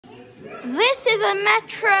This is a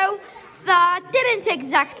metro that didn't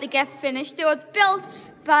exactly get finished. It was built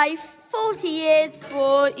by 40 years,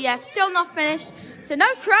 but yeah, still not finished. So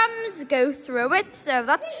no trams go through it, so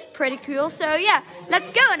that's pretty cool. So yeah, let's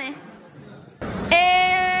go on it.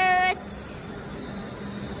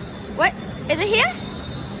 What? Is it here?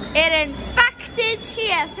 It in fact is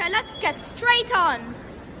here, so let's get straight on.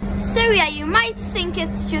 So yeah, you might think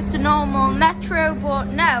it's just a normal metro, but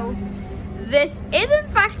no. This is in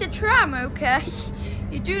fact a tram, okay?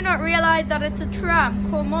 You do not realize that it's a tram,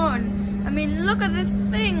 come on. I mean, look at this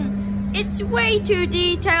thing. It's way too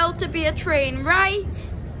detailed to be a train,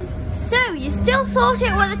 right? So, you still thought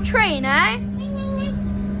it was a train, eh?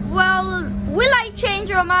 Well, will I change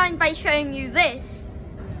your mind by showing you this?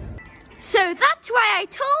 So that's why I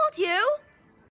told you